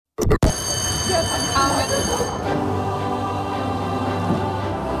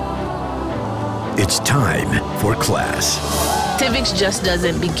It's time for class. Civics just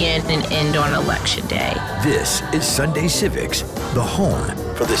doesn't begin and end on Election Day. This is Sunday Civics, the home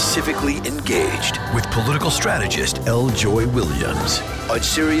for the civically engaged, with political strategist L. Joy Williams on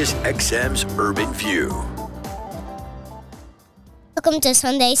Sirius XM's Urban View. Welcome to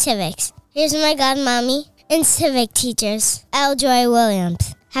Sunday Civics. Here's my godmommy and civic teachers, L. Joy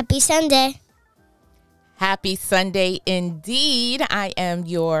Williams. Happy Sunday. Happy Sunday indeed. I am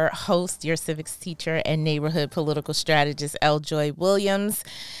your host, your civics teacher and neighborhood political strategist, L. Joy Williams.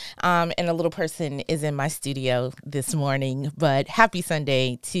 And a little person is in my studio this morning, but happy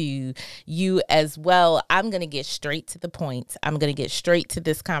Sunday to you as well. I'm going to get straight to the point. I'm going to get straight to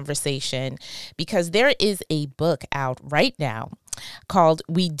this conversation because there is a book out right now called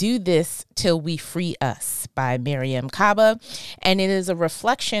We Do This Till We Free Us by Mariame Kaba. And it is a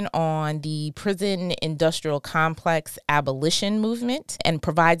reflection on the prison industrial complex abolition movement and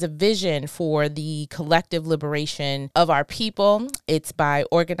provides a vision for the collective liberation of our people. It's by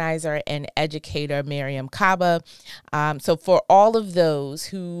organizer and educator Mariame Kaba. So for all of those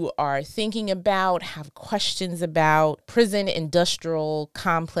who are thinking about, have questions about prison industrial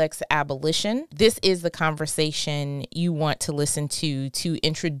complex abolition, this is the conversation you want to listen to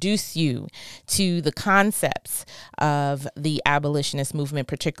introduce you to the concepts of the abolitionist movement,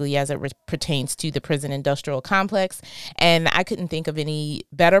 particularly as it pertains to the prison industrial complex. And I couldn't think of any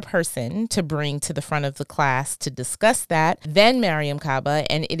better person to bring to the front of the class to discuss that than Mariame Kaba.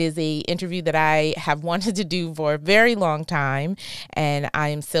 And it is an interview that I have wanted to do for a very long time. And I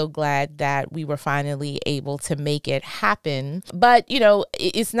am so glad that we were finally able to make it happen. But, you know,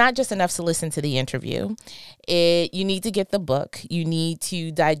 it's not just enough to listen to the interview. You need to get the book. You need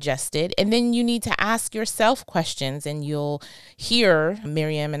to digest it. And then you need to ask yourself questions. And you'll hear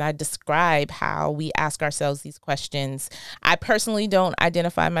Mariame and I describe how we ask ourselves these questions. I personally don't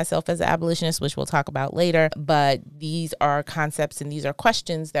identify myself as an abolitionist, which we'll talk about later. But these are concepts and these are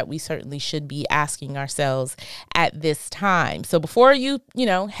questions that we certainly should be asking ourselves at this time. So before you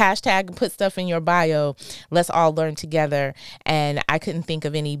hashtag and put stuff in your bio, let's all learn together. And I couldn't think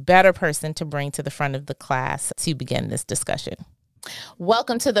of any better person to bring to the front of the class to begin this discussion.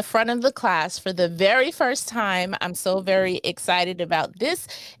 Welcome to the front of the class for the very first time. I'm so very excited about this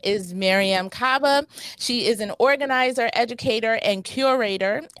is Mariame Kaba. She is an organizer, educator, and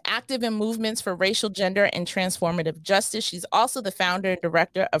curator, active in movements for racial, gender, and transformative justice. She's also the founder and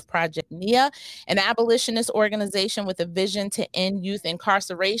director of Project NIA, an abolitionist organization with a vision to end youth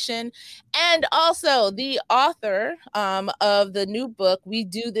incarceration, and also the author of the new book, We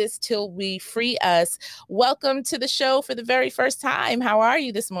Do This Till We Free Us. Welcome to the show for the very first time. How are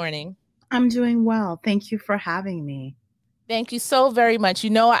you this morning? I'm doing well. Thank you for having me. Thank you so very much. You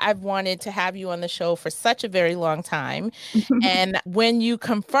know, I've wanted to have you on the show for such a very long time. And when you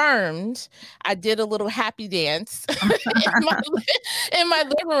confirmed, I did a little happy dance in my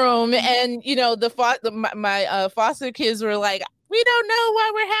living room. And, you know, my foster kids were like, we don't know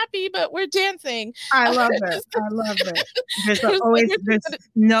why we're happy, but we're dancing. I love it. I love it.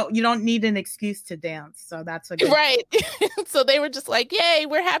 You don't need an excuse to dance. So that's a good right. So they were just like, yay,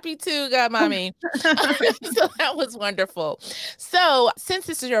 we're happy too, Godmommy. So that was wonderful. So since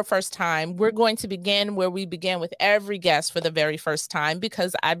this is your first time, we're going to begin where we began with every guest for the very first time,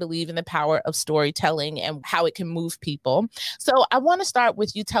 because I believe in the power of storytelling and how it can move people. So I want to start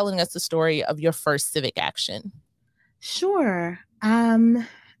with you telling us the story of your first civic action. Sure.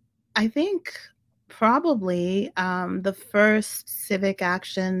 I think probably the first civic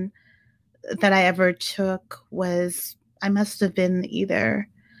action that I ever took was, I must have been either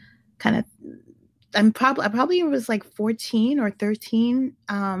I probably was like 14 or 13.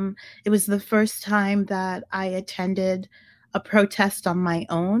 It was the first time that I attended a protest on my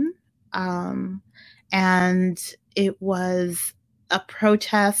own. And it was a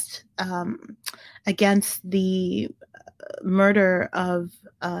protest against the murder of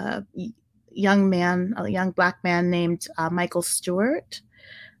a young Black man named Michael Stewart.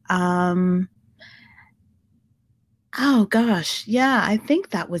 Oh gosh, yeah, I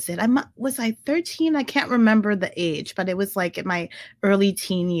think that was it. Was I 13? I can't remember the age, but it was like in my early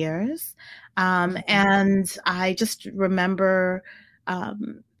teen years. And I just remember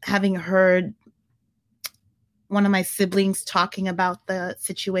having heard one of my siblings talking about the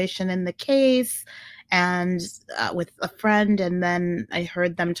situation in the case and with a friend. And then I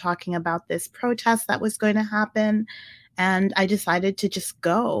heard them talking about this protest that was going to happen. And I decided to just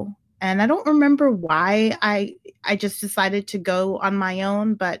go. And I don't remember why I just decided to go on my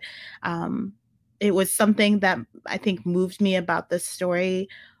own, but it was something that I think moved me about the story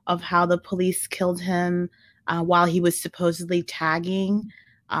of how the police killed him while he was supposedly tagging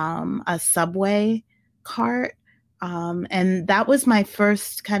a subway cart. And that was my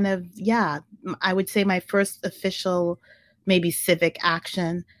first kind of, I would say my first official, maybe civic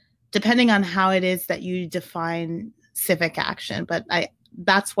action, depending on how it is that you define civic action. But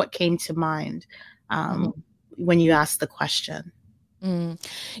that's what came to mind when you asked the question.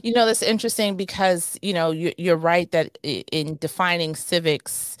 That's interesting because, you're right that in defining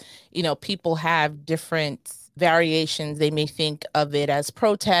civics, people have different variations. They may think of it as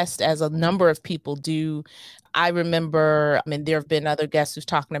protest, as a number of people do. I remember, there have been other guests who's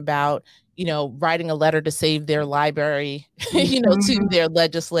talking about, writing a letter to save their library, to their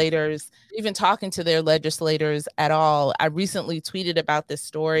legislators, even talking to their legislators at all. I recently tweeted about this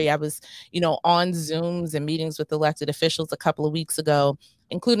story. I was, on Zooms and meetings with elected officials a couple of weeks ago,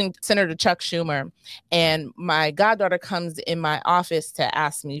 including Senator Chuck Schumer. And my goddaughter comes in my office to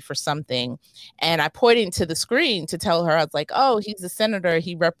ask me for something. And I pointed to the screen to tell her, I was like, oh, he's a senator.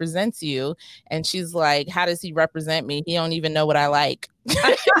 He represents you. And she's like, how does he represent me? He don't even know what I like.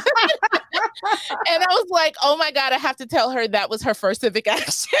 And I was like, oh my God, I have to tell her that was her first civic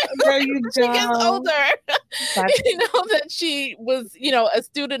action. There you She go. gets older, that she was,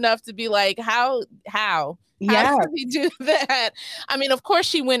 astute enough to be like, how Yeah. does he do that? Of course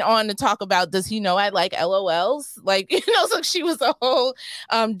she went on to talk about, does he know I like LOLs? So she was a whole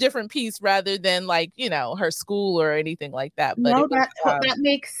different piece rather than her school or anything like that. But No, that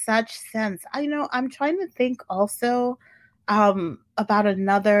makes such sense. I'm trying to think also about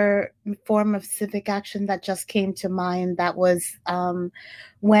another form of civic action that just came to mind. That was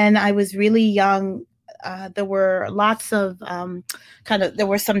when I was really young. There were lots of there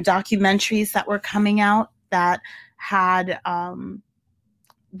were some documentaries that were coming out that had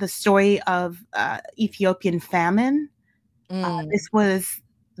the story of Ethiopian famine. This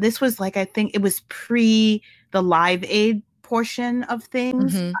was like, I think it was pre the Live Aid portion of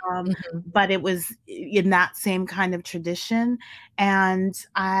things, but it was in that same kind of tradition. And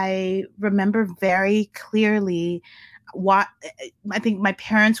I remember very clearly I think my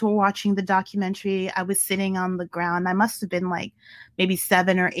parents were watching the documentary. I was sitting on the ground. I must have been like maybe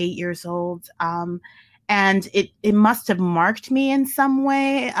 7 or 8 years old. And it must have marked me in some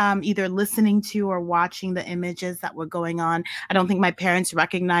way, either listening to or watching the images that were going on. I don't think my parents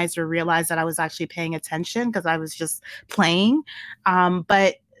recognized or realized that I was actually paying attention because I was just playing.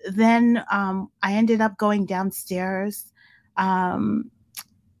 But then I ended up going downstairs to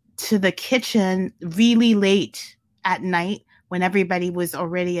the kitchen really late at night when everybody was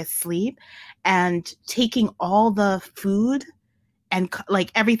already asleep, and taking all the food and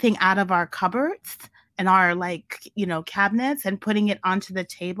everything out of our cupboards and our cabinets and putting it onto the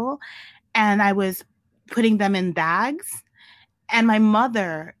table. And I was putting them in bags. And my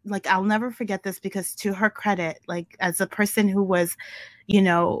mother, I'll never forget this, because to her credit, as a person who was,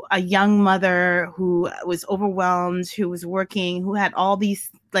 a young mother who was overwhelmed, who was working, who had all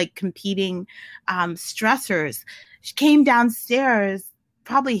these competing stressors, she came downstairs,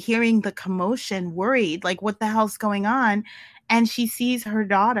 probably hearing the commotion, worried, what the hell's going on? And she sees her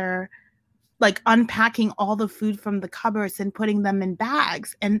daughter unpacking all the food from the cupboards and putting them in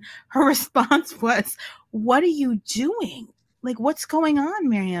bags. And her response was, "What are you doing? What's going on,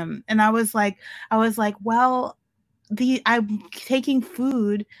 Miriam?" And I was like, well, I'm taking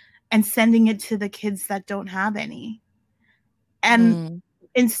food and sending it to the kids that don't have any. And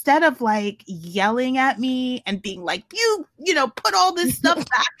instead of yelling at me and being like, you put all this stuff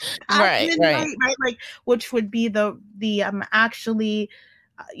back right, which would be the actually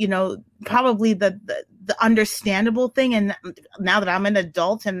probably the understandable thing. And now that I'm an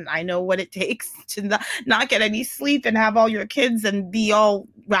adult and I know what it takes to not get any sleep and have all your kids and be all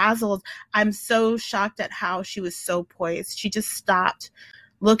razzled, I'm so shocked at how she was so poised. She just stopped,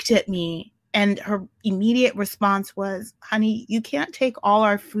 looked at me, and her immediate response was, "Honey, you can't take all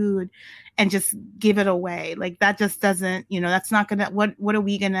our food and just give it away. That just doesn't, that's not gonna, what are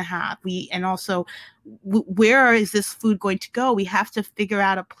we gonna have? And also, where is this food going to go? We have to figure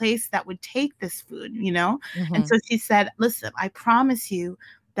out a place that would take this food, And so she said, "Listen, I promise you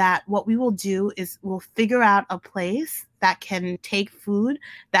that what we will do is we'll figure out a place that can take food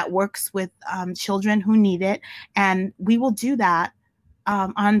that works with children who need it. And we will do that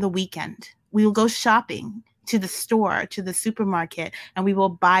on the weekend. We will go shopping to the store, to the supermarket, and we will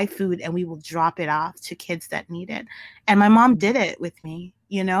buy food and we will drop it off to kids that need it." And my mom did it with me,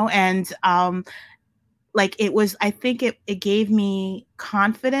 and it was, I think it gave me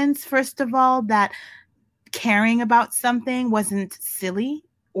confidence, first of all, that caring about something wasn't silly,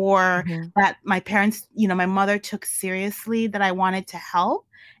 or that my parents, my mother took seriously that I wanted to help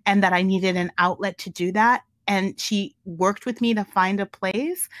and that I needed an outlet to do that. and she worked with me to find a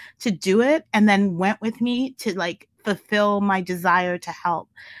place to do it, and then went with me to like fulfill my desire to help.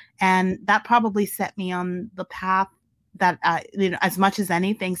 And that probably set me on the path that, as much as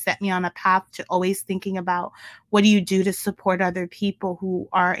anything, set me on a path to always thinking about, what do you do to support other people who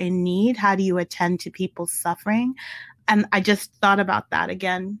are in need? How do you attend to people's suffering? And I just thought about that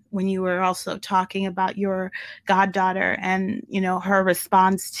again when you were also talking about your goddaughter and, her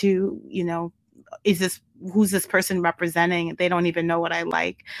response to, who's this person representing? They don't even know what I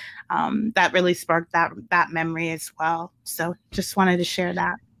like. That really sparked that memory as well. So just wanted to share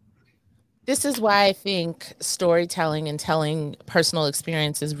that. This is why I think storytelling and telling personal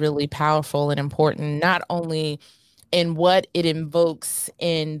experience is really powerful and important, not only in what it invokes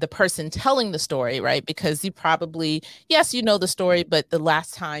in the person telling the story, right? Because you probably, yes, you know the story, but the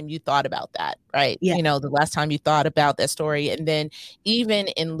last time you thought about that, right? Yeah. The last time you thought about that story. And then even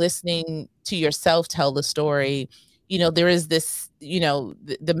in listening to yourself tell the story, there is this,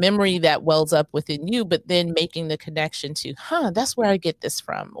 the memory that wells up within you, but then making the connection to, that's where I get this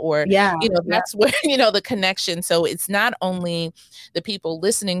from. Or, that's where, the connection. So it's not only the people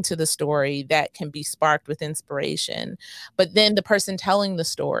listening to the story that can be sparked with inspiration, but then the person telling the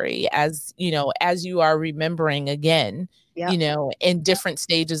story as you are remembering again, in different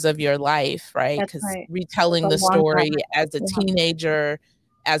stages of your life, right? Because retelling the story as a teenager,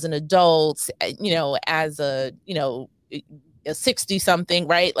 as an adult, as a 60 something,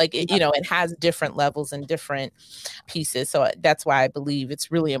 right? Like, it has different levels and different pieces. So that's why I believe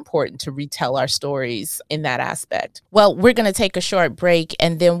it's really important to retell our stories in that aspect. Well, we're going to take a short break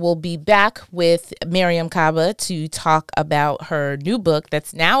and then we'll be back with Mariame Kaba to talk about her new book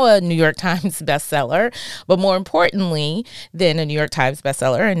that's now a New York Times bestseller, but more importantly than a New York Times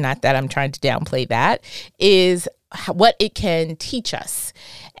bestseller, and not that I'm trying to downplay that, is what it can teach us.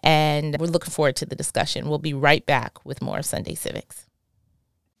 And we're looking forward to the discussion. We'll be right back with more of Sunday Civics.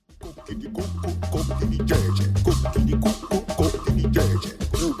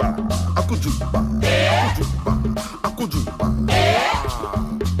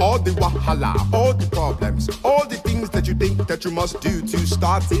 All the wahala, all the problems, all the things that you think that you must do to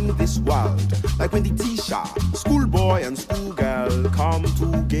start in this world. Like when the teacher, schoolboy and schoolgirl come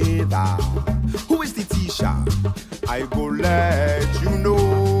together. Who is the teacher? I go let you know.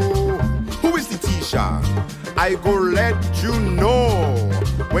 Who is the teacher? I go let you know.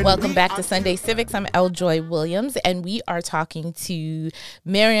 Welcome back to Sunday Civics. I'm L-Joy Williams, and we are talking to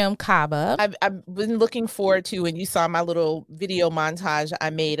Mariame Kaba. I've been looking forward to, and you saw my little video montage I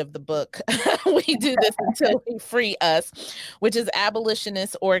made of the book, We Do This Until We Free Us, which is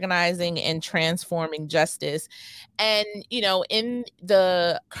Abolitionists Organizing and Transforming Justice. And, in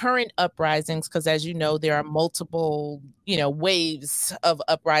the current uprisings, because as you know, there are multiple, waves of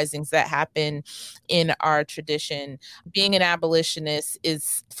uprisings that happen in our tradition. Being an abolitionist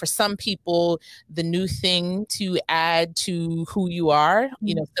is, for some people, the new thing to add to who you are,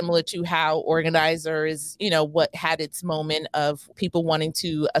 similar to how organizer is, what had its moment of people wanting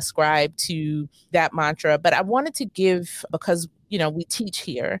to ascribe to that mantra. But I wanted to give, because we teach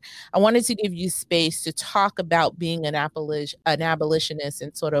here, I wanted to give you space to talk about being an abolitionist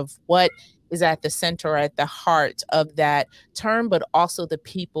and sort of what is at the center or at the heart of that term, but also the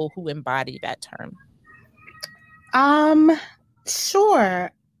people who embody that term.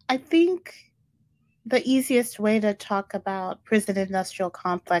 Sure. I think the easiest way to talk about prison industrial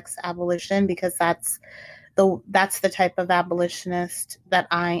complex abolition, because that's the type of abolitionist that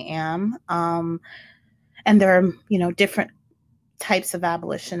I am. And there are, different types of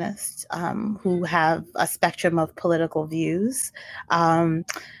abolitionists who have a spectrum of political views.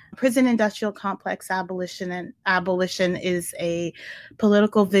 Prison industrial complex abolition is a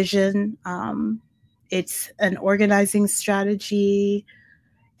political vision. It's an organizing strategy,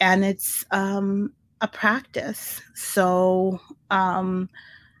 and it's a practice. So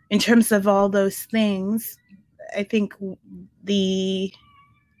in terms of all those things, I think the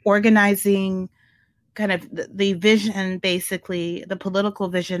organizing kind of the vision, basically the political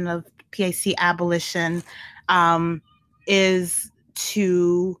vision of PIC abolition is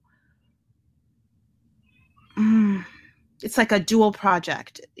to, it's like a dual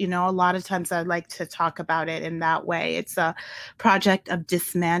project. A lot of times I like to talk about it in that way. It's a project of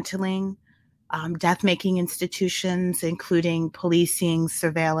dismantling death-making institutions, including policing,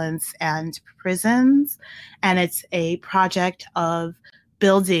 surveillance, and prisons. And it's a project of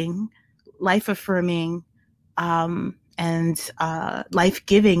building life-affirming and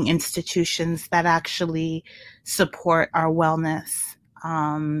life-giving institutions that actually support our wellness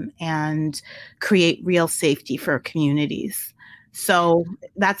and create real safety for communities. So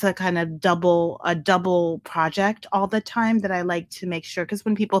that's a kind of double project all the time that I like to make sure, because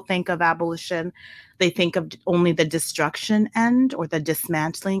when people think of abolition, they think of only the destruction end or the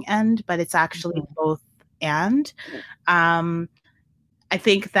dismantling end, but it's actually both and. I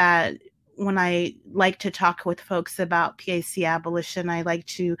think that when I like to talk with folks about PAC abolition, I like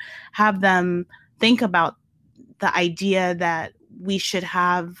to have them think about the idea that we should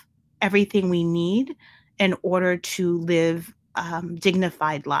have everything we need in order to live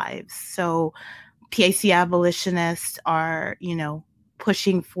dignified lives. So PAC abolitionists are,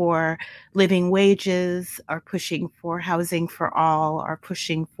 pushing for living wages, are pushing for housing for all, are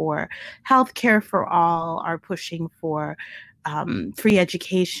pushing for healthcare for all, are pushing for free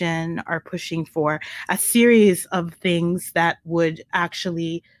education, are pushing for a series of things that would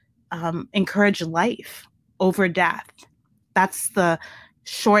actually encourage life over death. That's the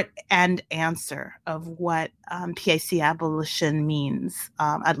short end answer of what PAC abolition means,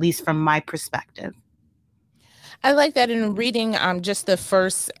 at least from my perspective. I like that. In reading just the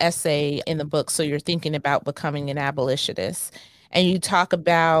first essay in the book, So You're Thinking About Becoming an Abolitionist, and you talk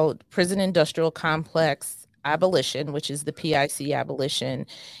about prison industrial complex abolition, which is the PIC abolition,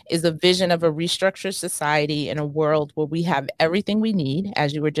 is a vision of a restructured society in a world where we have everything we need,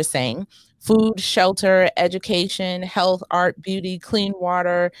 as you were just saying: food, shelter, education, health, art, beauty, clean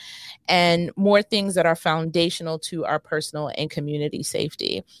water, and more things that are foundational to our personal and community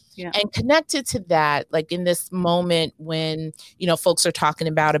safety. Yeah. And connected to that, like in this moment when, folks are talking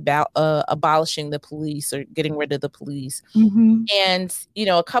about abolishing the police or getting rid of the police. Mm-hmm. And,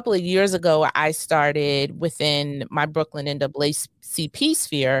 a couple of years ago, I started within my Brooklyn NAACP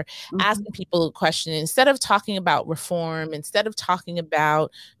sphere, asking people a question. Instead of talking about reform, instead of talking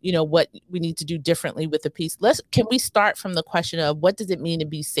about, what we need to do differently with the police, can we start from the question of what does it mean to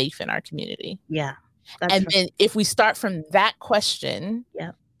be safe in our community? Yeah. And then if we start from that question,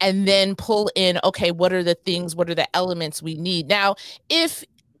 and then pull in, okay, what are the elements we need? Now, if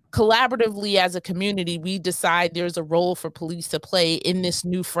collaboratively as a community, we decide there's a role for police to play in this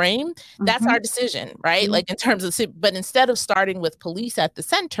new frame, that's our decision, right? Like in terms of, but instead of starting with police at the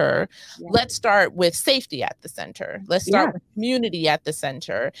center, let's start with safety at the center. Let's start with community at the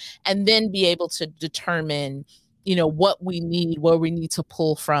center, and then be able to determine what we need, where we need to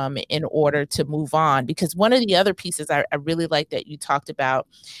pull from in order to move on. Because one of the other pieces I really like that you talked about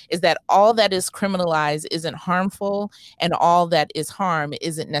is that all that is criminalized isn't harmful, and all that is harm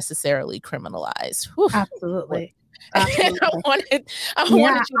isn't necessarily criminalized. Whew. Absolutely. I wanted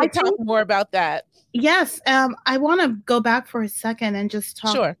you to talk more about that. Yes. I want to go back for a second and just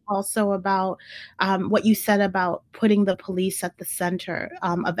talk also about what you said about putting the police at the center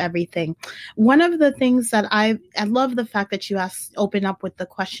of everything. One of the things that I love the fact that you open up with the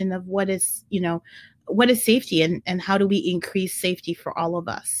question of what is safety and how do we increase safety for all of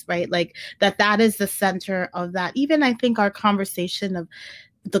us, right? Like that is the center of that. Even I think our conversation of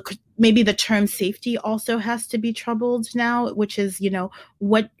maybe the term safety also has to be troubled now, which is,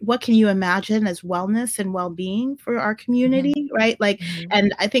 what can you imagine as wellness and well-being for our community, right? Like,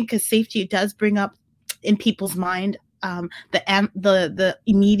 and I think because safety does bring up in people's mind, the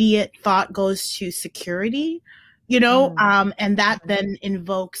immediate thought goes to security, and that then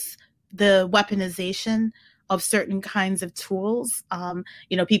invokes the weaponization of certain kinds of tools.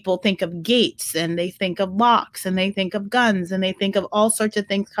 People think of gates, and they think of locks, and they think of guns, and they think of all sorts of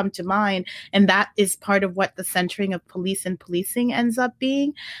things come to mind. And that is part of what the centering of police and policing ends up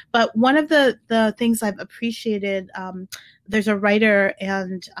being. But one of the things I've appreciated, there's a writer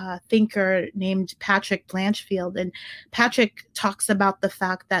and thinker named Patrick Blanchfield, and Patrick talks about the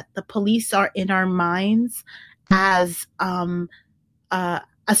fact that the police are in our minds as a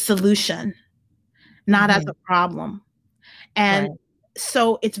solution, not as a problem. And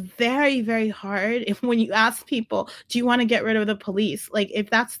so it's very, very hard when you ask people, do you want to get rid of the police? Like, if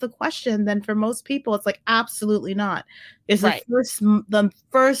that's the question, then for most people, it's like, absolutely not. It's the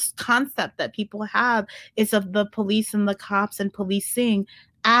first concept that people have is of the police and the cops and policing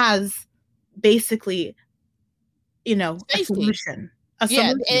as basically, a solution. A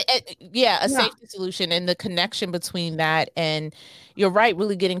safety solution, and the connection between that. And you're right,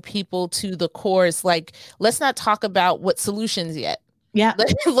 really getting people to the core is like, let's not talk about what solutions yet. Yeah.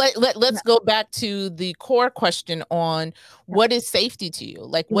 Let's go back to the core question on what is safety to you?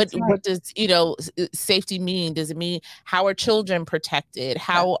 Like what does, safety mean? Does it mean how are children protected?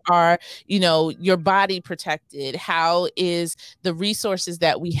 How are, your body protected? How is the resources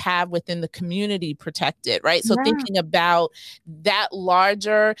that we have within the community protected, right? So thinking about that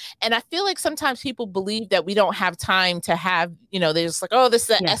larger, and I feel like sometimes people believe that we don't have time to have, they're just like, oh, this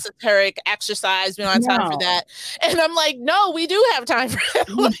is an esoteric exercise. We don't have time for that. And I'm like, no, we do have time for that.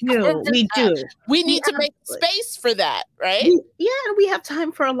 We do. We need to make space for that, right? We have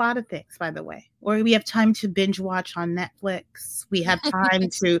time for a lot of things, by the way. Or we have time to binge watch on Netflix. We have time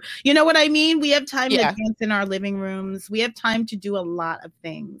to, you know what I mean? We have time to dance in our living rooms. We have time to do a lot of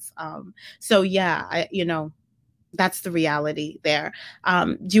things. That's the reality there.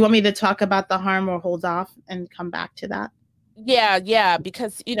 Do you want me to talk about the harm or hold off and come back to that? Yeah,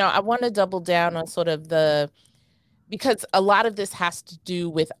 because, I want to double down on sort of because a lot of this has to do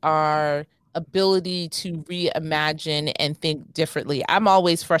with our ability to reimagine and think differently. I'm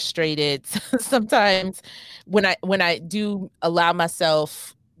always frustrated sometimes when I do allow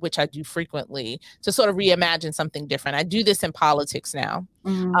myself, which I do frequently, to sort of reimagine something different. I do this in politics now,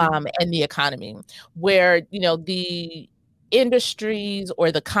 and the economy, where, the industries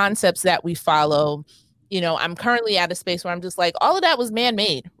or the concepts that we follow, I'm currently at a space where I'm just like, all of that was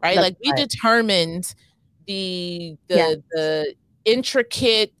man-made, right? Like we determined the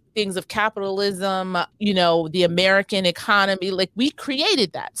intricate things of capitalism, the American economy, like we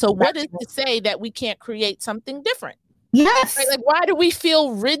created that. So what is to say that we can't create something different? Yes. Right? Like, why do we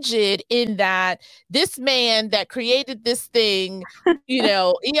feel rigid in that this man that created this thing,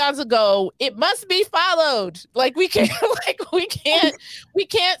 eons ago, it must be followed? Like we can't say,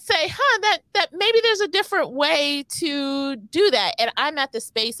 that maybe there's a different way to do that. And I'm at the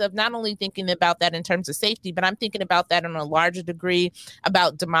space of not only thinking about that in terms of safety, but I'm thinking about that on a larger degree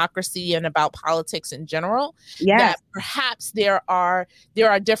about democracy and about politics in general. Yes. That perhaps there are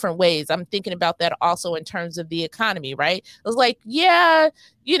different ways. I'm thinking about that also in terms of the economy, right? It was like,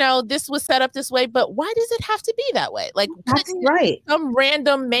 this was set up this way, but why does it have to be that way? Like, that's right. Some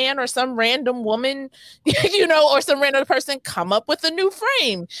random man or some random woman, or some random person come up with a new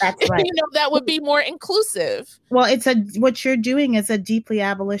frame. That's right. That would be more inclusive. Well, what you're doing is a deeply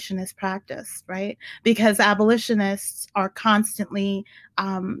abolitionist practice, right? Because abolitionists are constantly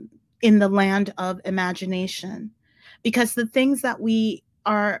in the land of imagination, because the things that we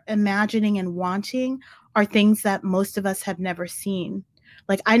are imagining and wanting are things that most of us have never seen.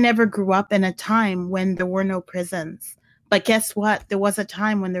 Like, I never grew up in a time when there were no prisons. But guess what? There was a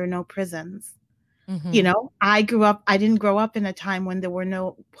time when there were no prisons. Mm-hmm. I didn't grow up in a time when there were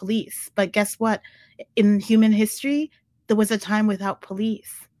no police. But guess what? In human history, there was a time without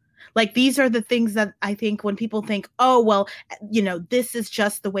police. Like, these are the things that I think when people think, oh, well, this is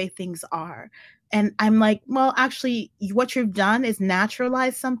just the way things are. And I'm like, well, actually, what you've done is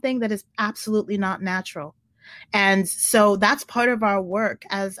naturalize something that is absolutely not natural. And so that's part of our work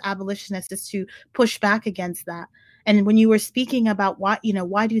as abolitionists, is to push back against that. And when you were speaking about why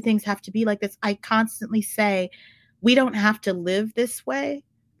do things have to be like this, I constantly say, we don't have to live this way.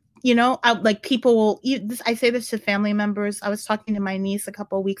 People will, I say this to family members. I was talking to my niece a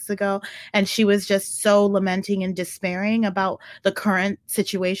couple of weeks ago, and she was just so lamenting and despairing about the current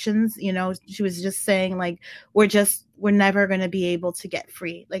situations. She was just saying, like, we're never going to be able to get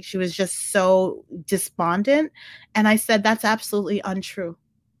free. Like, she was just so despondent. And I said, that's absolutely untrue.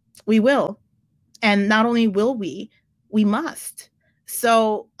 We will. And not only will we must.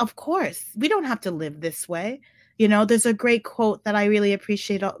 So, of course, we don't have to live this way. There's a great quote that I really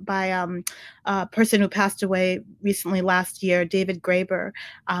appreciate by a person who passed away recently last year, David Graeber,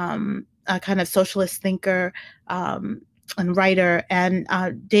 a kind of socialist thinker and writer. And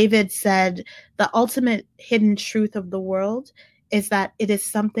David said, the ultimate hidden truth of the world is that it is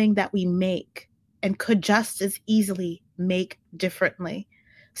something that we make and could just as easily make differently.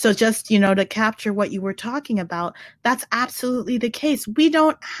 So just, to capture what you were talking about, that's absolutely the case. We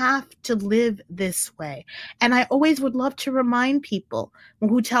don't have to live this way. And I always would love to remind people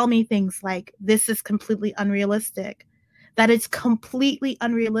who tell me things like, this is completely unrealistic, that it's completely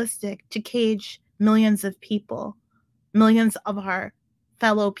unrealistic to cage millions of people, millions of our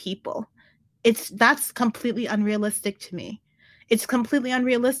fellow people. That's completely unrealistic to me. It's completely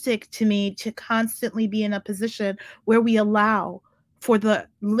unrealistic to me to constantly be in a position where we allow for the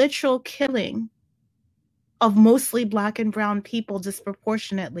literal killing of mostly Black and brown people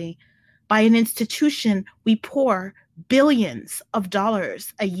disproportionately by an institution we pour billions of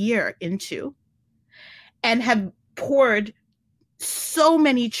dollars a year into, and have poured so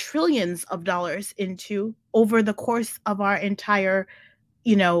many trillions of dollars into over the course of our entire,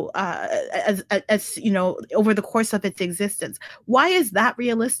 over the course of its existence. Why is that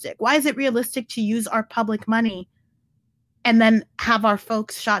realistic? Why is it realistic to use our public money and then have our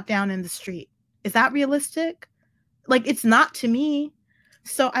folks shot down in the street? Is that realistic? Like, it's not to me.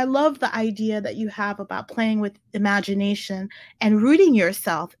 So I love the idea that you have about playing with imagination and rooting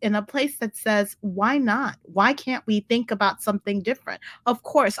yourself in a place that says, why not? Why can't we think about something different? Of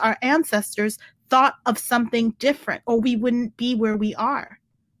course, our ancestors thought of something different, or we wouldn't be where we are.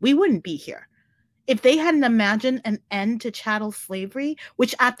 We wouldn't be here. If they hadn't imagined an end to chattel slavery,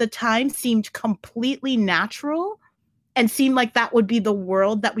 which at the time seemed completely natural and seemed like that would be the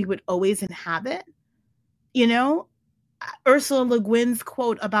world that we would always inhabit, Ursula Le Guin's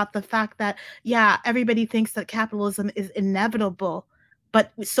quote about the fact that, everybody thinks that capitalism is inevitable,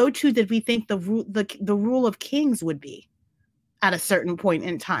 but so too did we think the rule of kings would be at a certain point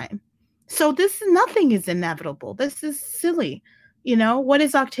in time. So nothing is inevitable. This is silly. What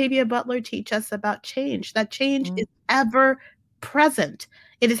does Octavia Butler teach us about change? That change is ever present.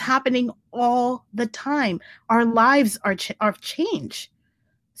 It is happening all the time. Our lives are change.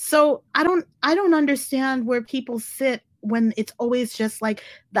 So I don't understand where people sit when it's always just like,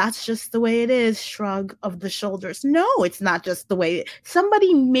 that's just the way it is, shrug of the shoulders. No, it's not just the way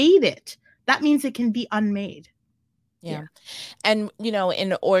somebody made it. That means it can be unmade. Yeah. And,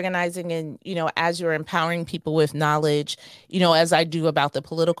 in organizing and, as you're empowering people with knowledge, as I do about the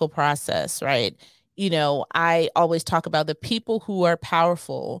political process, right? I always talk about the people who are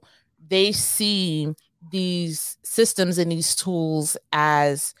powerful. They see these systems and these tools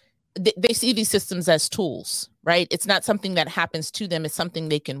as they see these systems as tools, right? It's not something that happens to them. It's something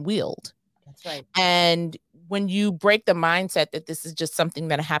they can wield. That's right. And when you break the mindset that this is just something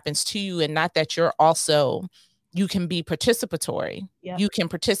that happens to you and not that you can be participatory. Yep. You can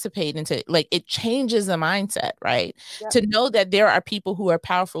participate into, it changes the mindset, right? Yep. To know that there are people who are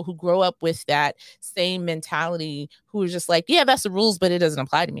powerful, who grow up with that same mentality, who are just like, yeah, that's the rules, but it doesn't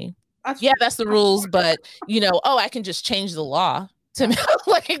apply to me. That's the rules, but I can just change the law to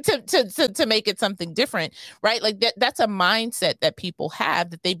make it something different, right? Like that's a mindset that people have,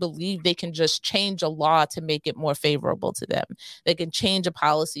 that they believe they can just change a law to make it more favorable to them. They can change a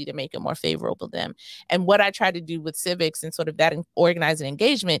policy to make it more favorable to them. And what I try to do with civics and sort of that organizing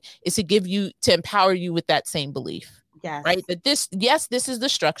engagement is to empower you with that same belief. Yes. Right. That this is the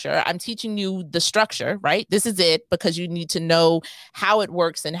structure. I'm teaching you the structure, right? This is it, because you need to know how it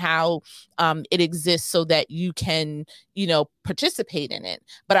works and how it exists so that you can, participate in it.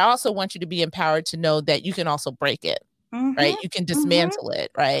 But I also want you to be empowered to know that you can also break it. Mm-hmm. Right. You can dismantle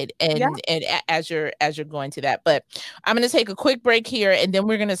it. Right. And as you're going to that. But I'm going to take a quick break here, and then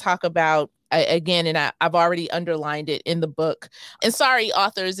we're going to talk about again, and I've already underlined it in the book. And sorry,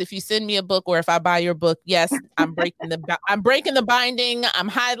 authors, if you send me a book or if I buy your book, yes, I'm breaking the binding, I'm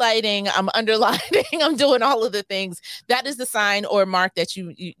highlighting, I'm underlining, I'm doing all of the things. That is the sign or mark that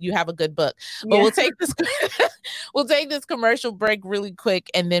you have a good book. But we'll take this commercial break really quick,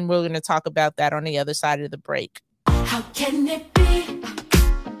 and then we're going to talk about that on the other side of the break. How can it be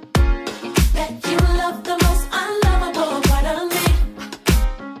that you love the most unlovable part of me?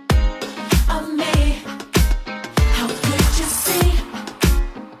 How could you see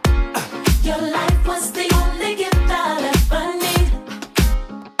your life was the only gift I'll ever need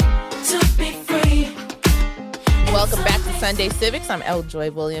to be free? Welcome back to Sunday Civics. I'm L.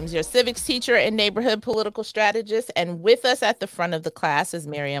 Joy Williams, your civics teacher and neighborhood political strategist. And with us at the front of the class is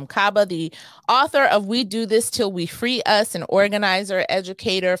Mariame Kaba, the author of We Do This Till We Free Us, an organizer,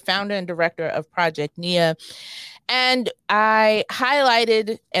 educator, founder, and director of Project NIA. And I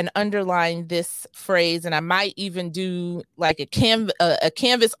highlighted and underlined this phrase, and I might even do like a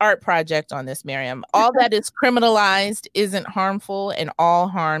canvas art project on this, Mariame. All that is criminalized isn't harmful, and all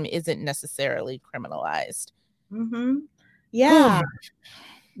harm isn't necessarily criminalized. Mm-hmm. Yeah,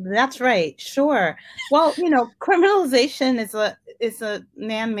 that's right. Sure. Well, criminalization is a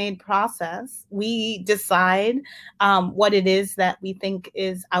man-made process. We decide what it is that we think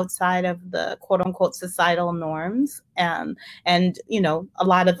is outside of the quote-unquote societal norms. And a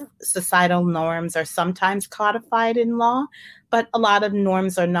lot of societal norms are sometimes codified in law, but a lot of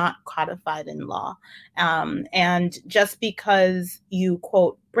norms are not codified in law. And just because you,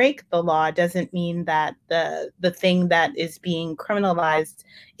 quote, break the law doesn't mean that the thing that is being criminalized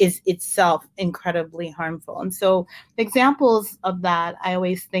is itself incredibly harmful. And so examples of that, I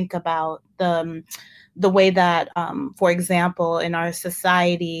always think about the way that, for example, in our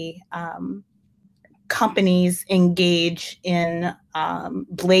society, companies engage in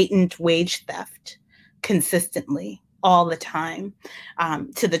blatant wage theft consistently. all the time,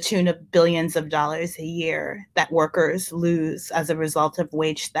 to the tune of billions of dollars a year that workers lose as a result of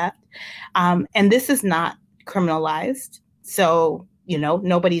wage theft. And this is not criminalized. So,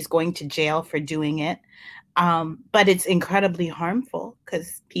 nobody's going to jail for doing it. But it's incredibly harmful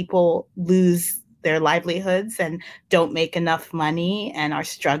because people lose their livelihoods and don't make enough money and are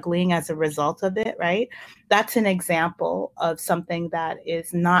struggling as a result of it, right? That's an example of something that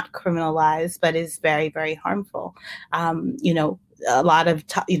is not criminalized, but is very, very harmful. A lot of,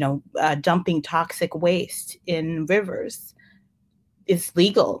 dumping toxic waste in rivers is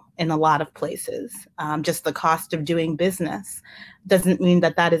legal in a lot of places. Just the cost of doing business doesn't mean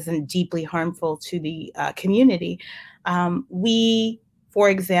that isn't deeply harmful to the community. We, for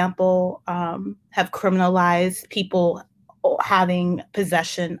example, have criminalized people having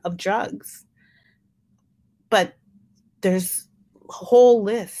possession of drugs. But there's a whole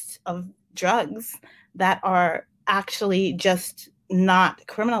list of drugs that are actually just not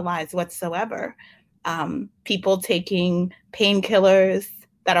criminalized whatsoever. People taking painkillers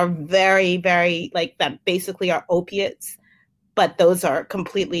that are very, very, that basically are opiates, but those are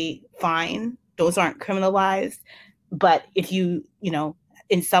completely fine. Those aren't criminalized. But if you,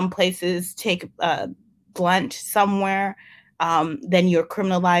 in some places take a blunt somewhere, then you're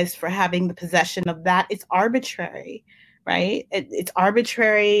criminalized for having the possession of that. It's arbitrary, right? It's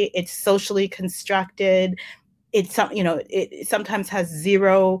arbitrary. It's socially constructed. It sometimes has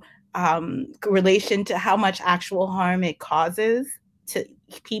zero relation to how much actual harm it causes to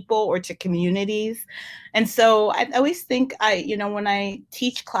people or to communities. And so I always think when I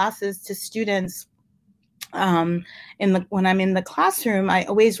teach classes to students, when I'm in the classroom, I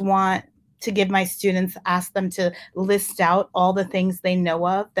always want to give my students, ask them to list out all the things they know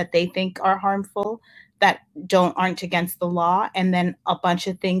of that they think are harmful, that aren't against the law, and then a bunch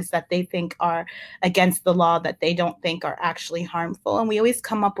of things that they think are against the law that they don't think are actually harmful. And we always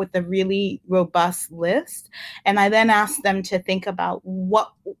come up with a really robust list. And I then ask them to think about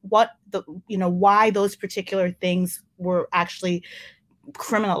why those particular things were actually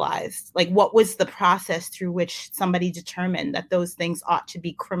criminalized. Like, what was the process through which somebody determined that those things ought to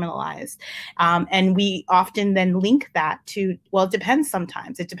be criminalized? And we often then link that to, well, it depends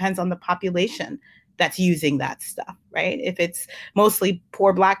sometimes. It depends on the population that's using that stuff, right? If it's mostly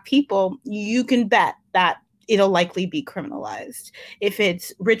poor Black people, you can bet that it'll likely be criminalized. If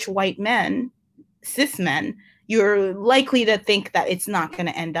it's rich white men, cis men, you're likely to think that it's not going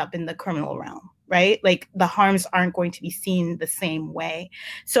to end up in the criminal realm, right? Like, the harms aren't going to be seen the same way.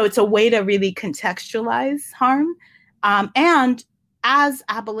 So it's a way to really contextualize harm. And as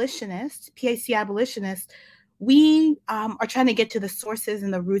abolitionists, PAC abolitionists, we are trying to get to the sources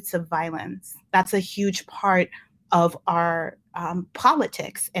and the roots of violence. That's a huge part of our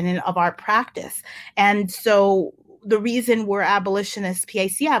politics and of our practice. And so the reason we're abolitionists,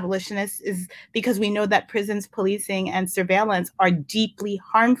 PAC abolitionists, is because we know that prisons, policing, and surveillance are deeply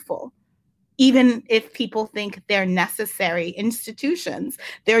harmful. Even if people think they're necessary institutions,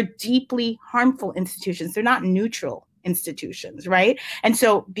 they're deeply harmful institutions. They're not neutral institutions, right? And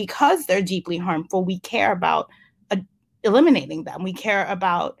so because they're deeply harmful, we care about eliminating them. We care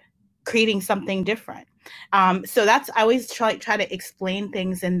about creating something different. So I always try to explain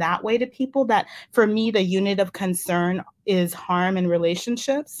things in that way to people, that for me, the unit of concern is harm in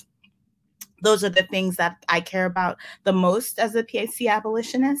relationships. Those are the things that I care about the most as a PAC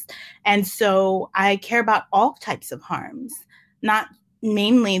abolitionist. And so I care about all types of harms, not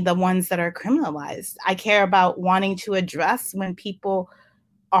mainly the ones that are criminalized. I care about wanting to address when people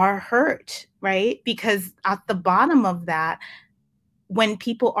are hurt, right? Because at the bottom of that, when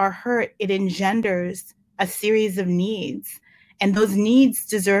people are hurt, it engenders a series of needs. And those needs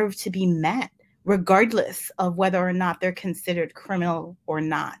deserve to be met, regardless of whether or not they're considered criminal or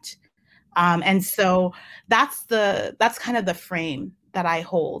not. And so that's kind of the frame that I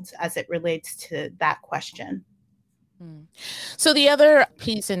hold as it relates to that question. So the other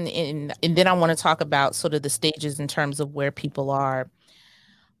piece, and then I want to talk about sort of the stages in terms of where people are.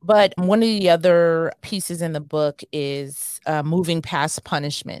 But one of the other pieces in the book is moving past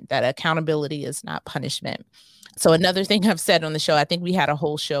punishment, that accountability is not punishment. So another thing I've said on the show, I think we had a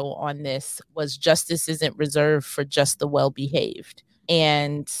whole show on this, was justice isn't reserved for just the well-behaved.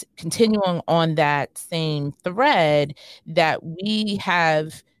 And continuing on that same thread, that we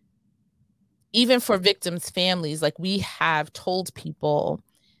have, even for victims' families, like, we have told people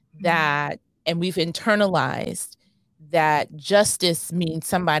that, and we've internalized that justice means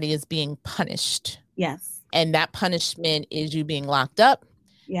somebody is being punished. Yes. And that punishment is you being locked up.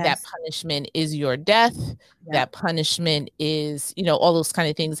 Yes. That punishment is your death. Yeah. That punishment is, all those kind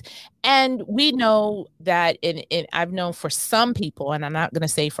of things. And we know that I've known for some people, and I'm not going to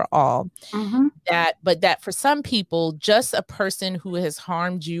say for all, that for some people, just a person who has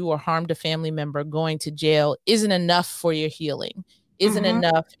harmed you or harmed a family member going to jail isn't enough for your healing. Isn't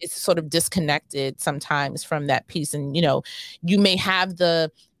enough. It's sort of disconnected sometimes from that piece. And, you may have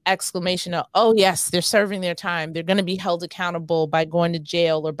the exclamation of, oh, yes, they're serving their time. They're going to be held accountable by going to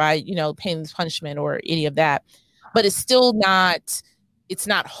jail or by, paying this punishment or any of that. But it's still it's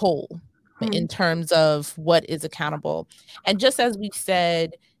not whole in terms of what is accountable. And just as we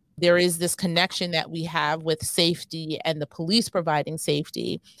said, there is this connection that we have with safety and the police providing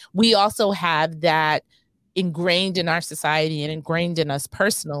safety. We also have that ingrained in our society and ingrained in us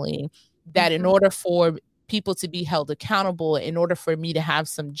personally, that in order for people to be held accountable, in order for me to have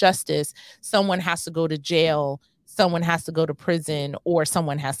some justice, someone has to go to jail, someone has to go to prison, or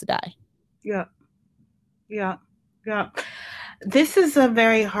someone has to die. Yeah. This is a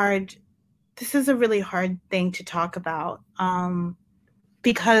really hard thing to talk about,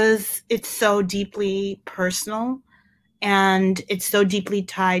 because it's so deeply personal. And it's so deeply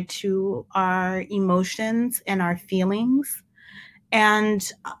tied to our emotions and our feelings.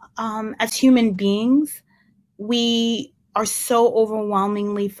 And as human beings, we are so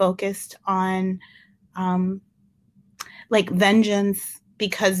overwhelmingly focused on vengeance,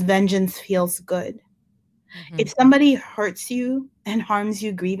 because vengeance feels good. If somebody hurts you and harms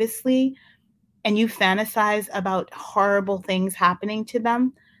you grievously and you fantasize about horrible things happening to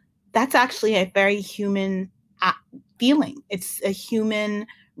them, that's actually a very human feeling. It's a human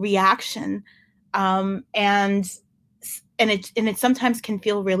reaction. And it sometimes can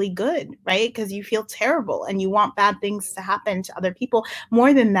feel really good, right? Because you feel terrible and you want bad things to happen to other people.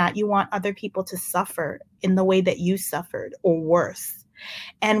 More than that, you want other people to suffer in the way that you suffered or worse.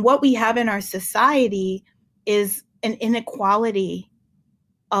 And what we have in our society is an inequality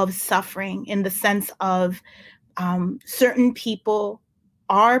of suffering, in the sense of certain people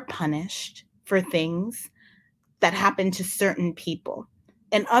are punished for things that happen to certain people,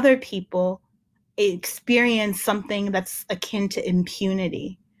 and other people experience something that's akin to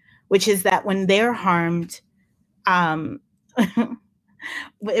impunity, which is that when they're harmed,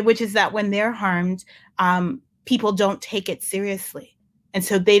 people don't take it seriously. And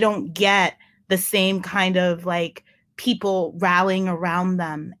so they don't get the same kind of people rallying around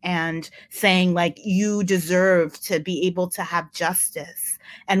them and saying you deserve to be able to have justice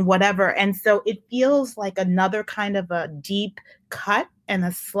and whatever. And so it feels like another kind of a deep cut and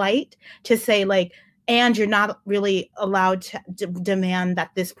a slight to say and you're not really allowed to demand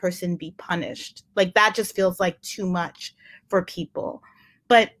that this person be punished. That just feels like too much for people.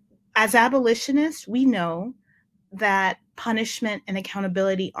 But as abolitionists, we know that punishment and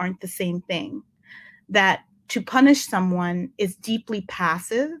accountability aren't the same thing. That to punish someone is deeply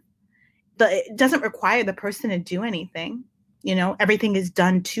passive. It doesn't require the person to do anything. Everything is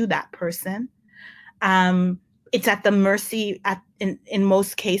done to that person. It's at the mercy, in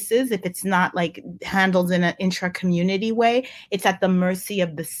most cases, if it's not handled in an intra-community way, it's at the mercy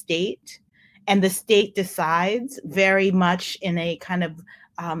of the state. And the state decides very much in a kind of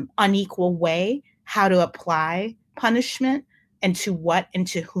unequal way how to apply punishment, and to what and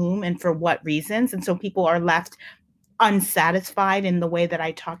to whom and for what reasons. And so people are left unsatisfied in the way that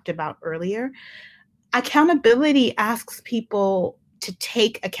I talked about earlier. Accountability asks people to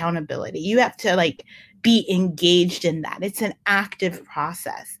take accountability. You have to be engaged in that. It's an active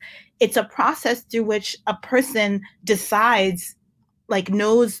process. It's a process through which a person decides,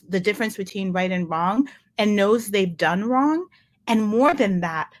 knows the difference between right and wrong and knows they've done wrong. And more than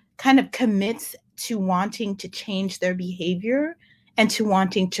that, kind of commits to wanting to change their behavior and to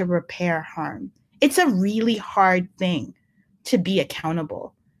wanting to repair harm. It's a really hard thing to be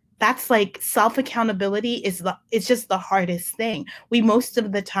accountable. That's self-accountability it's just the hardest thing. We most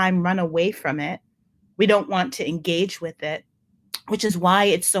of the time run away from it. We don't want to engage with it, which is why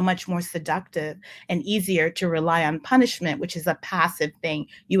it's so much more seductive and easier to rely on punishment, which is a passive thing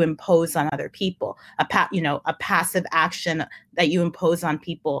you impose on other people, a passive action that you impose on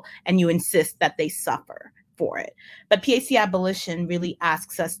people and you insist that they suffer for it. But PAC abolition really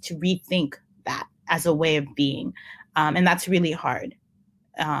asks us to rethink that as a way of being. And that's really hard.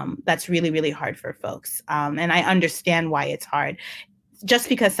 That's really, really hard for folks. And I understand why it's hard. Just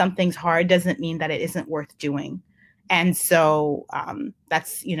because something's hard doesn't mean that it isn't worth doing. And so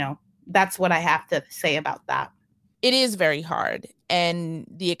that's what I have to say about that. It is very hard. And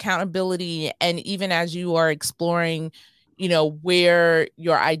the accountability, and even as you are exploring, where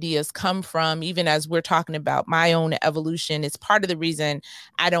your ideas come from. Even as we're talking about my own evolution, it's part of the reason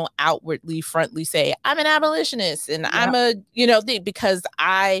I don't outwardly frontly say I'm an abolitionist and I'm a, because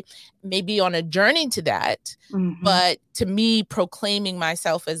I may be on a journey to that. But to me, proclaiming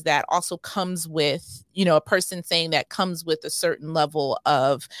myself as that also comes with, a person saying that comes with a certain level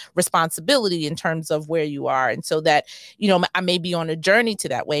of responsibility in terms of where you are. And so that, I may be on a journey to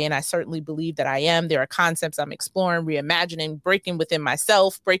that way. And I certainly believe that I am. There are concepts I'm exploring, reimagining, breaking within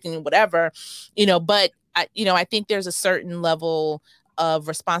myself, breaking whatever, but I think there's a certain level of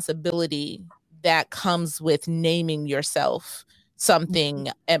responsibility that comes with naming yourself something,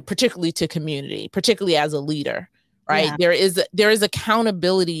 and particularly to community, particularly as a leader, right? Yeah. There is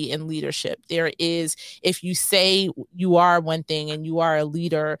accountability in leadership. There is, if you say you are one thing and you are a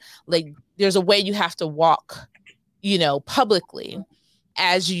leader, like there's a way you have to walk, publicly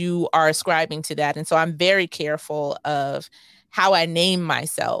as you are ascribing to that. And so I'm very careful of how I name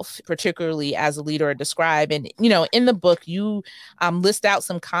myself, particularly as a leader or describe. And, in the book, you list out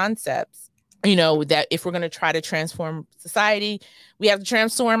some concepts, that if we're going to try to transform society, we have to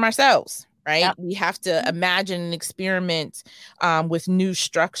transform ourselves, right? Yep. We have to imagine and experiment with new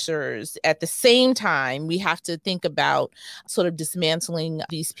structures. At the same time, we have to think about sort of dismantling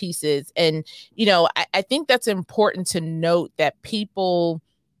these pieces. And, I think that's important to note that people,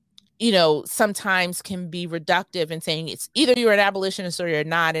 sometimes can be reductive in saying it's either you're an abolitionist or you're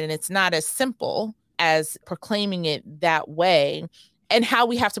not. And it's not as simple as proclaiming it that way. And how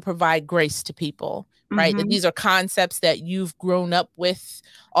we have to provide grace to people, right? That these are concepts that you've grown up with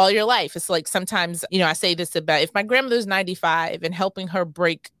all your life. It's like sometimes, I say this about if my grandmother's 95 and helping her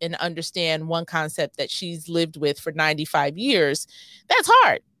break and understand one concept that she's lived with for 95 years, that's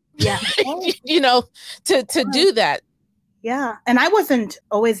hard. Yeah. To do that. Yeah. And I wasn't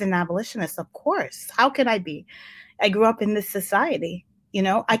always an abolitionist, of course. How could I be? I grew up in this society.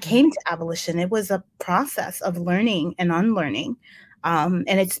 I came to abolition. It was a process of learning and unlearning. And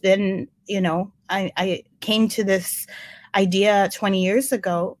it's been, I came to this idea 20 years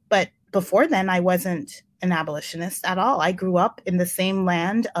ago, but before then I wasn't an abolitionist at all. I grew up in the same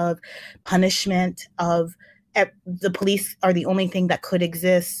land of punishment, of the police are the only thing that could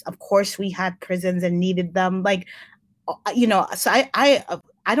exist. Of course, we had prisons and needed them. So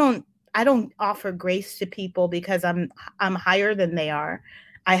I don't offer grace to people because I'm higher than they are.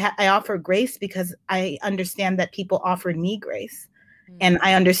 I offer grace because I understand that people offered me grace. And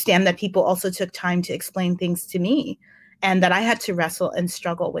I understand that people also took time to explain things to me and that I had to wrestle and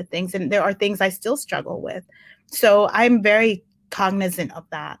struggle with things. And there are things I still struggle with. So I'm very cognizant of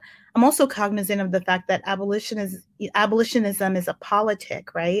that. I'm also cognizant of the fact that abolitionism is a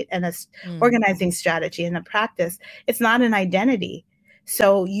politic, right? And a organizing strategy and a practice. It's not an identity.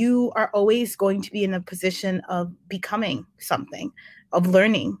 So you are always going to be in a position of becoming something, of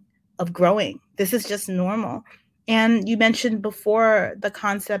learning, of growing. This is just normal. And you mentioned before the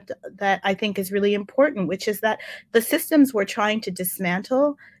concept that I think is really important, which is that the systems we're trying to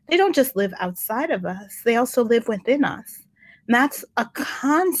dismantle, they don't just live outside of us, they also live within us. And that's a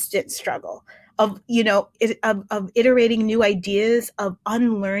constant struggle of iterating new ideas, of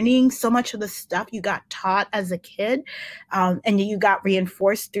unlearning so much of the stuff you got taught as a kid, and you got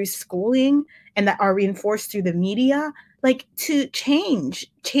reinforced through schooling and that are reinforced through the media. Like to change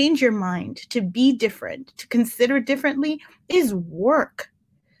your mind, to be different, to consider differently is work.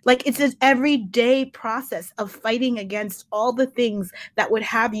 Like it's an everyday process of fighting against all the things that would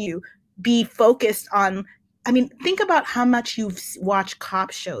have you be focused on. Think about how much you've watched cop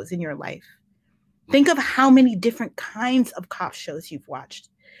shows in your life. Think of how many different kinds of cop shows you've watched.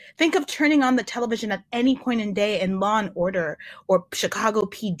 Think of turning on the television at any point in day and Law and Order or Chicago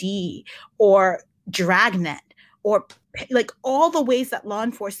PD or Dragnet, or like all the ways that law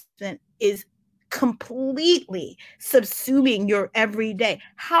enforcement is completely subsuming your everyday.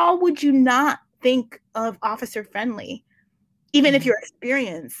 How would you not think of Officer Friendly, even if your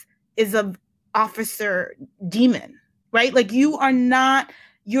experience is of Officer Demon, right? Like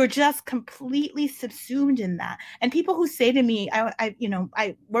you're just completely subsumed in that. And people who say to me,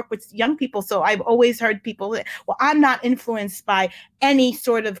 I work with young people, so I've always heard people, well, I'm not influenced by any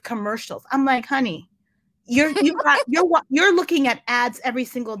sort of commercials. I'm like, honey, you're looking at ads every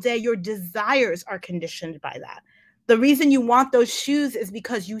single day. Your desires are conditioned by that. The reason you want those shoes is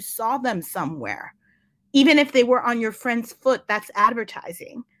because you saw them somewhere. Even if they were on your friend's foot, that's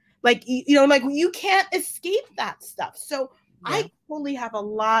advertising. Like, you can't escape that stuff. So yeah. I fully have a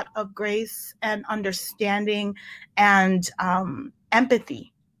lot of grace and understanding and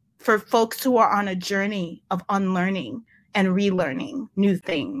empathy for folks who are on a journey of unlearning and relearning new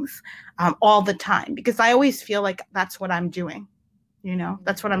things all the time, because I always feel like that's what I'm doing.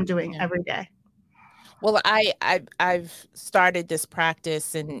 That's what I'm doing every day. Well, I've started this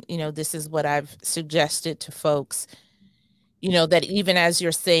practice, and this is what I've suggested to folks. That even as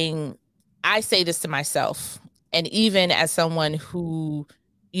you're saying, I say this to myself, and even as someone who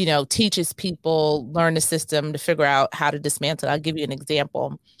teaches people, learn the system to figure out how to dismantle. I'll give you an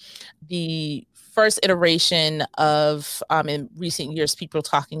example. The first iteration of in recent years, people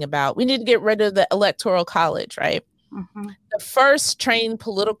talking about we need to get rid of the Electoral College, right? Mm-hmm. The first trained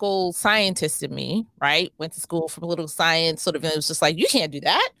political scientist in me, right, went to school for political science, sort of, and it was just like, you can't do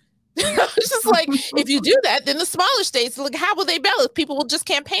that. It's just like, if you do that, then the smaller states, like, how will they balance? People will just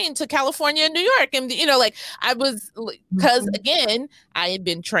campaign to California and New York. And, I was, because again, I had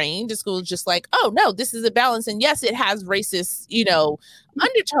been trained in school just like, oh, no, this is a balance. And yes, it has racist,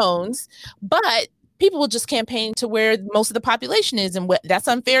 undertones, but people will just campaign to where most of the population is, and that's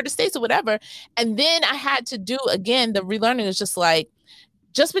unfair to states or whatever. And then I had to do, again, the relearning is just like,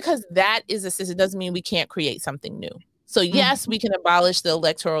 just because that is a system doesn't mean we can't create something new. So yes, we can abolish the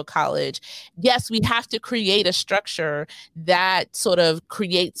Electoral College. Yes, we have to create a structure that sort of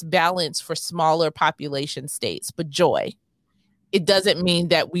creates balance for smaller population states. But Joy, it doesn't mean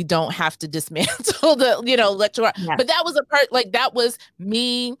that we don't have to dismantle the, electoral. Yes. But that was that was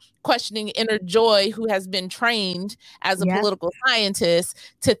me questioning inner Joy, who has been trained as a political scientist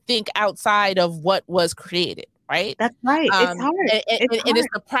to think outside of what was created. Right. That's right. It's hard. And it's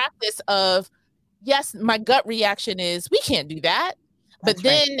the practice of, yes, my gut reaction is we can't do that. But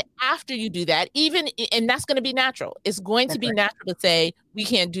then after you do that, and that's going to be natural. It's going to be natural to say, we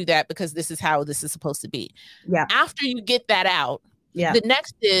can't do that because this is how this is supposed to be. Yeah. After you get that out, the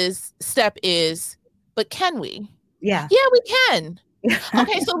next step is, but can we? Yeah. Yeah, we can.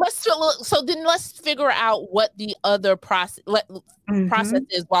 Okay, so let's figure out what the other process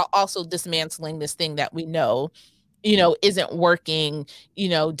is, while also dismantling this thing that we know isn't working,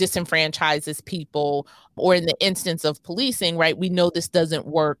 disenfranchises people, or in the instance of policing, right? We know this doesn't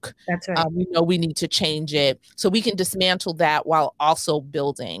work. That's right. We know we need to change it. So we can dismantle that while also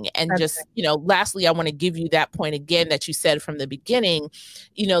building. And lastly, I want to give you that point again that you said from the beginning,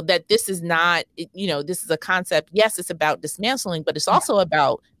 that this is not, this is a concept. Yes, it's about dismantling, but it's also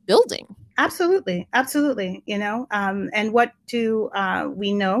about building. Absolutely. And what do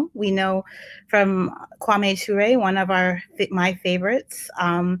we know? We know from Kwame Ture, one of my favorites,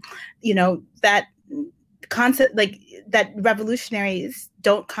 that concept, like that revolutionaries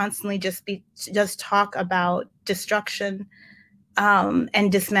don't constantly just talk about destruction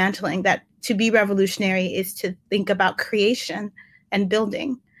and dismantling. That to be revolutionary is to think about creation and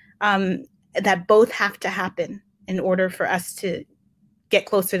building. That both have to happen in order for us to get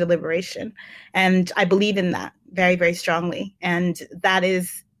closer to liberation. And I believe in that very, very strongly. And that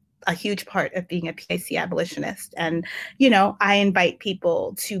is a huge part of being a PIC abolitionist. And, I invite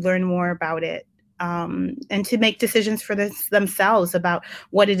people to learn more about it and to make decisions for themselves about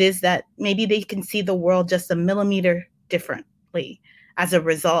what it is that maybe they can see the world just a millimeter differently as a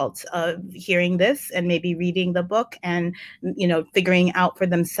result of hearing this and maybe reading the book and, figuring out for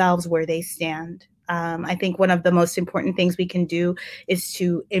themselves where they stand. I think one of the most important things we can do is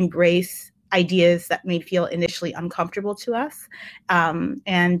to embrace ideas that may feel initially uncomfortable to us.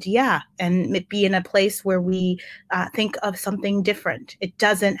 And be in a place where we think of something different.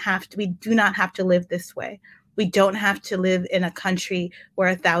 We do not have to live this way. We don't have to live in a country where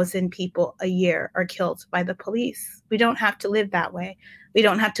 1,000 people a year are killed by the police. We don't have to live that way. We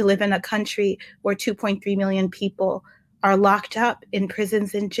don't have to live in a country where 2.3 million people are locked up in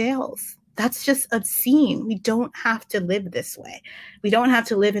prisons and jails. That's just obscene. We don't have to live this way. We don't have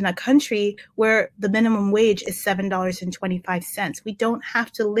to live in a country where the minimum wage is $7.25. We don't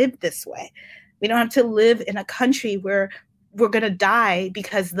have to live this way. We don't have to live in a country where we're going to die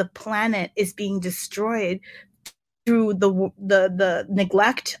because the planet is being destroyed through the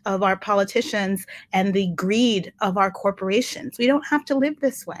neglect of our politicians and the greed of our corporations. We don't have to live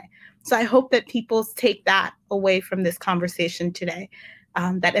this way. So I hope that people take that away from this conversation today.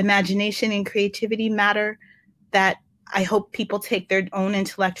 That imagination and creativity matter, that I hope people take their own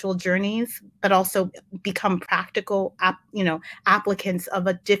intellectual journeys, but also become practical, applicants of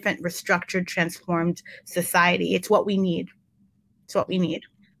a different, restructured, transformed society. It's what we need.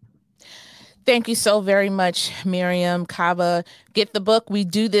 Thank you so very much, Miriam Kaba. Get the book, We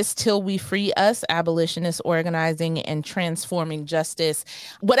Do This Till We Free Us, Abolitionist Organizing and Transforming Justice.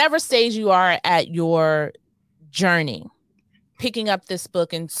 Whatever stage you are at your journey, picking up this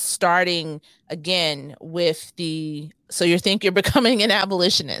book and starting again with the So you think you're becoming an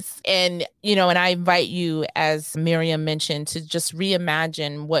abolitionist. And, and I invite you, as Miriam mentioned, to just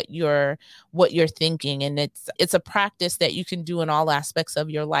reimagine what you're thinking. And it's a practice that you can do in all aspects of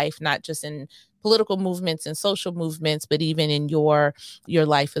your life, not just in political movements and social movements, but even in your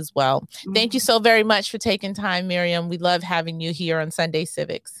life as well. Mm-hmm. Thank you so very much for taking time, Miriam. We love having you here on Sunday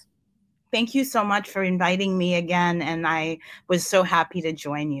Civics. Thank you so much for inviting me again. And I was so happy to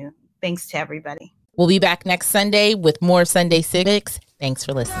join you. Thanks to everybody. We'll be back next Sunday with more Sunday Civics. Thanks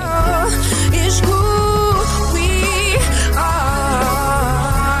for listening. It's who we are.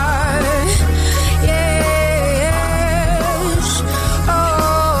 Yes.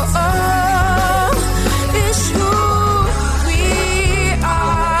 Oh, it's who we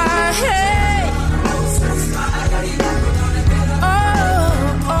are. Hey.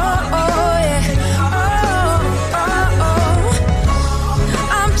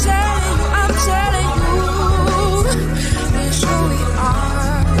 I'm telling you, it's who we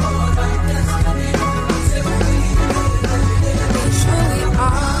are. It's who we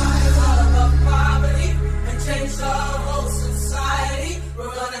are. And change the whole society.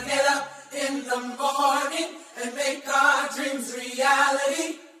 We're gonna get up in the morning and make our dreams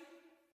reality.